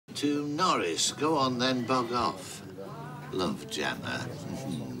to Norris. Go on then, bog off. Love, Gemma.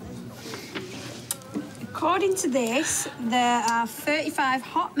 According to this, there are 35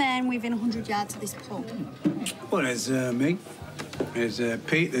 hot men within 100 yards of this pub. Well, there's me. There's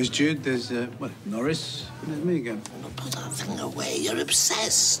Pete, there's Jude, there's, Norris, and there's me again. Put that thing away. You're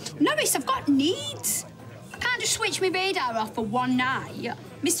obsessed. Norris, I've got needs. I can't just switch my radar off for one night.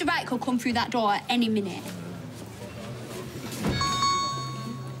 Mr. Right could come through that door at any minute.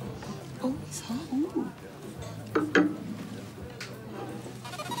 Oh, it's hot. Ooh.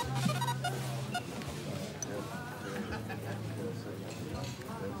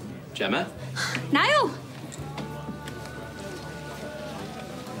 Gemma? Niall!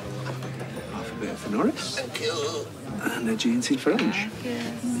 Half a bit for Norris. Thank you. And a G&T for lunch.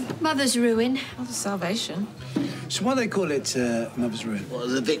 Mother's ruin. Mother's salvation. So why do they call it Mother's Ruin? Well,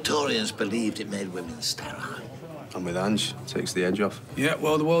 the Victorians believed it made women sterile. I'm with Ange. Takes the edge off. Yeah,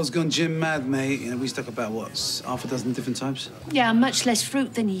 well, the world's gone Jim mad, mate. You know, we stuck about, what, half a dozen different types? Yeah, much less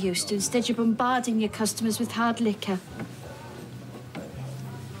fruit than you used to. Instead, you're bombarding your customers with hard liquor.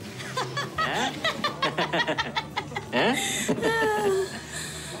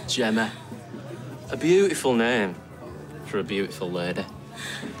 Gemma. A beautiful name for a beautiful lady.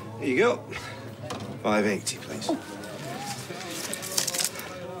 Here you go. 580, please.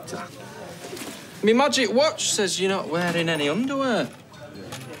 My magic watch says you're not wearing any underwear.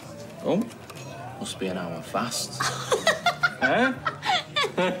 Oh, must be an hour fast. Eh?